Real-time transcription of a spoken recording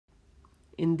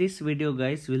In this video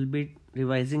guys, we'll be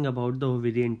revising about the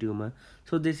ovarian tumor.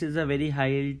 So this is a very high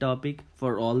yield topic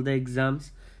for all the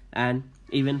exams and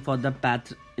even for the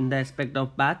path in the aspect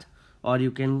of path, or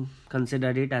you can consider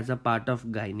it as a part of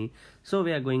gynae. So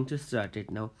we are going to start it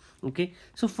now. Okay,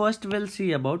 so first we'll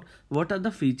see about what are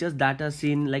the features that are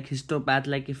seen like histopath,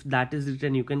 like if that is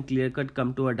written you can clear cut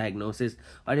come to a diagnosis,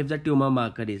 or if the tumor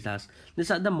marker is asked.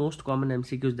 These are the most common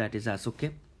MCQs that is asked.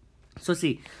 Okay, so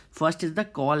see, first is the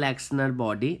call-axonar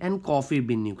body and coffee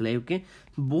bean nuclei. Okay,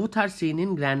 both are seen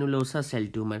in granulosa cell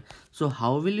tumor. So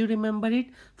how will you remember it?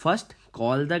 First,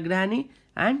 call the granny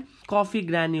and coffee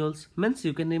granules means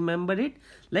you can remember it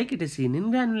like it is seen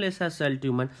in granulosa cell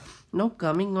tumor. Now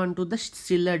coming on to the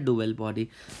ciliar dual body,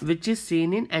 which is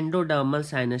seen in endodermal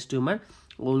sinus tumor,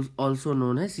 also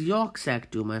known as yolk sac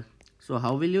tumor. So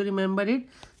how will you remember it?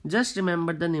 Just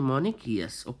remember the mnemonic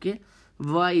yes. Okay,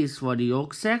 Y is for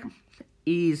yolk sac,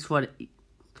 E is for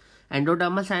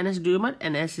endodermal sinus tumor,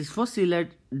 and S is for ciliar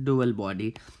dual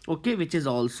body. Okay, which is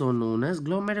also known as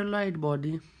glomeruloid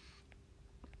body.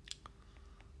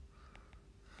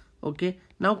 Okay,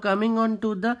 now coming on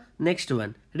to the next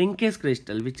one, Rinke's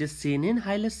crystal, which is seen in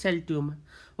hilous cell tumor.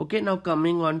 Okay, now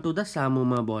coming on to the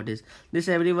Samuma bodies. This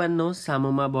everyone knows,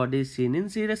 Samuma body is seen in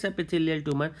serous epithelial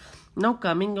tumor. Now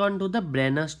coming on to the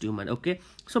Brenner's tumor. Okay,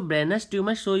 so Brenner's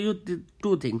tumor show you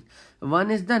two things.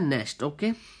 One is the nest.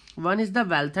 Okay, one is the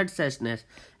Walthert cell nest,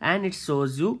 and it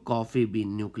shows you coffee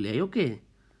bean nuclei. Okay,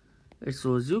 it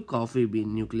shows you coffee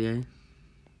bean nuclei.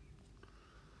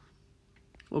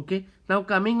 Okay, now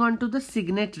coming on to the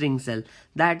signet ring cell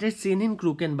that is seen in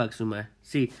Krukenbach tumor.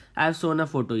 See, I have shown a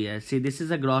photo here. See, this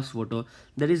is a gross photo.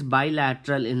 There is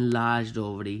bilateral enlarged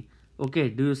ovary. Okay,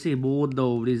 do you see both the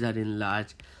ovaries are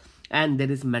enlarged, and there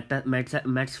is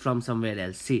mets from somewhere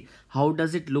else. See, how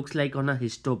does it looks like on a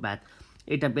histopath?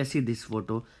 It appears, see this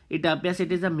photo. It appears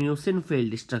it is a mucin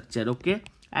filled structure. Okay,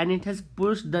 and it has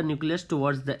pushed the nucleus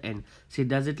towards the end. See,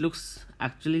 does it looks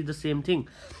actually the same thing?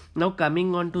 Now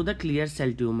coming on to the clear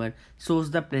cell tumor, shows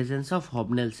the presence of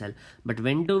Hobnell cell. But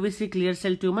when do we see clear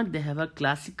cell tumor? They have a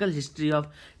classical history of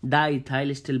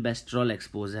diethylstilbestrol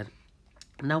exposure.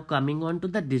 Now coming on to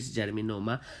the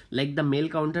dysgerminoma, like the male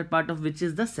counterpart of which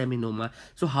is the seminoma.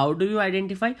 So how do you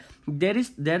identify? There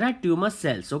are tumor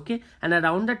cells, okay, and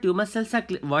around the tumor cells are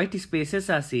white spaces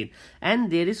are seen, and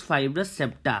there is fibrous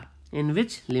septa in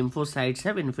which lymphocytes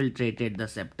have infiltrated the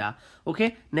septa.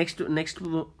 Okay, next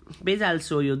page I'll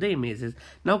show you the images.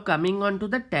 Now coming on to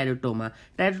the teratoma.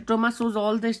 Teratoma shows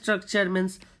all the structure,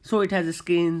 means so it has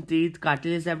skin, teeth,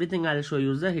 cartilage, everything. I'll show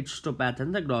you the histopath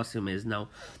and the gross image now.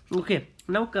 Okay,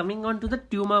 now coming on to the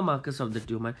tumor markers of the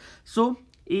tumor. So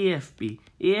AFP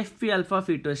alpha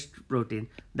fetoprotein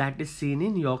that is seen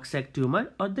in yolk sac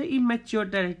tumor or the immature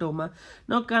teratoma.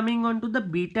 Now coming on to the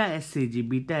beta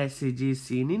SCG is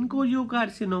seen in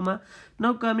choriocarcinoma.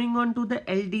 Now coming on to the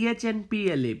LDH and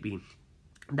PLAP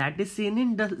that is seen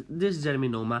in this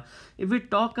germinoma. If we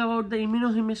talk about the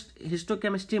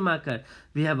immunohistochemistry marker,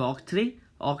 we have OCT3,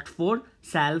 OCT4,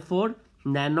 SAL4,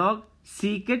 NANOG,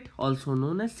 CKIT, also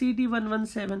known as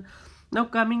CD117. Now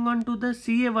coming on to the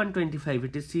CA125,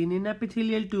 it is seen in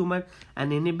epithelial tumor,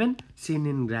 and inhibin seen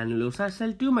in granulosa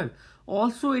cell tumor.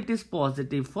 Also it is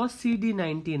positive for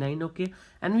CD99. Okay,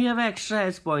 and we have an extra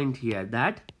S point here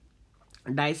that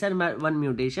dicer1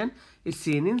 mutation is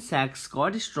seen in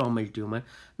Sachs-Cord stromal tumor.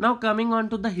 Now coming on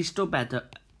to the histopath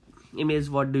image,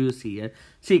 what do you see here?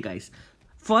 See guys,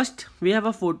 first we have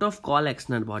a photo of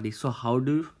call-axonar body. So how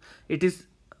do you, it is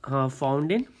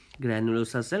found in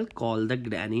granulosa cell called the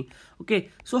granny. Okay,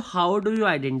 so how do you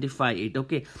identify it?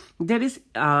 Okay, there is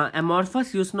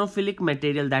amorphous eosinophilic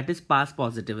material that is pass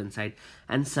positive inside,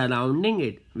 and surrounding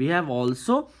it we have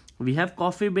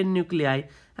coffee bean nuclei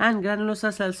and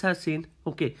granulosa cells are seen.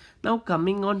 Okay, now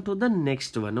coming on to the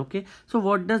next one. Okay, so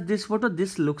what does this photo?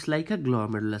 This looks like a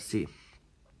glomerulus. See,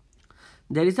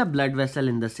 there is a blood vessel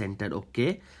in the center.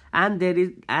 Okay, and there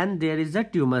is a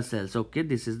tumor cells. Okay,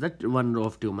 this is the one row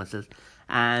of tumor cells,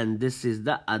 and this is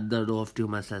the other row of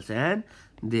tumor cells, and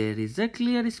there is a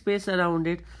clear space around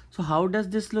it. So how does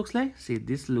this looks like? See,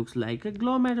 this looks like a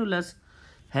glomerulus.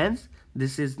 Hence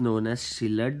this is known as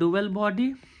ciliar dual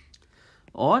body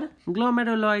or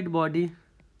glomeruloid body.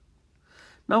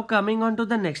 Now coming on to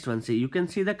the next one, see, you can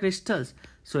see the crystals.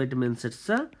 So it means it's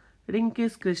a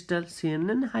Rinke's crystal seen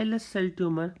in hilous cell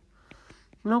tumor.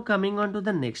 Now coming on to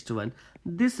the next one,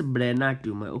 this Brenner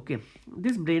tumor. Okay,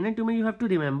 this Brenner tumor, you have to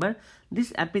remember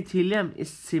this epithelium is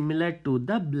similar to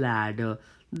the bladder.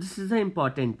 This is the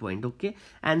important point. Okay,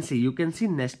 and see, you can see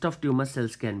nest of tumor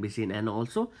cells can be seen, and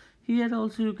also here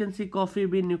also you can see coffee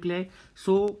bean nuclei.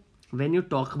 So when you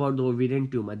talk about the ovarian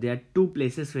tumor, there are two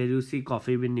places where you see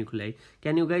coffee bean nuclei.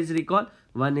 Can you guys recall?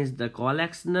 One is the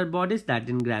colaxnar bodies, that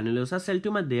in granulosa cell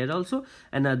tumor there also.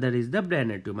 Another is the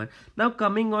Brenner tumor. Now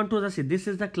coming on to the, see, this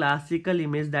is the classical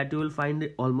image that you will find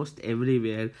almost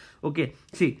everywhere. Okay,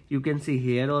 see, you can see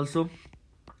here also,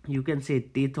 you can say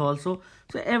teeth also,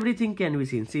 so everything can be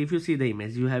seen. See, if you see the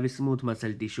image, you have a smooth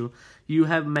muscle tissue, you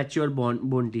have mature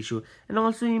bone tissue, and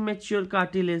also immature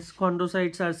cartilage,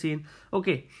 chondrocytes are seen.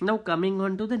 Okay, now coming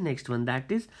on to the next one,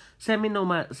 that is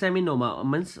seminoma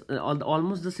means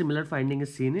almost the similar finding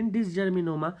is seen in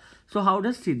dysgerminoma. So how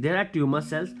does, see, there are tumor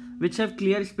cells which have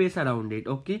clear space around it.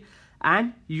 Okay,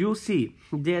 and you see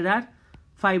there are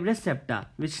fibrous septa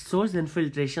which shows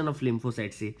infiltration of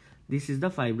lymphocytes. See, this is the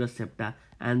fibrous septa,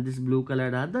 and this blue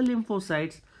color are the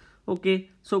lymphocytes. Okay,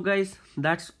 so guys,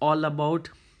 that's all about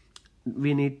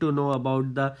we need to know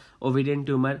about the ovarian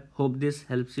tumor. Hope this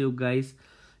helps you guys.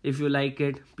 If you like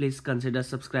it, please consider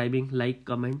subscribing, like,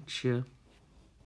 comment, share.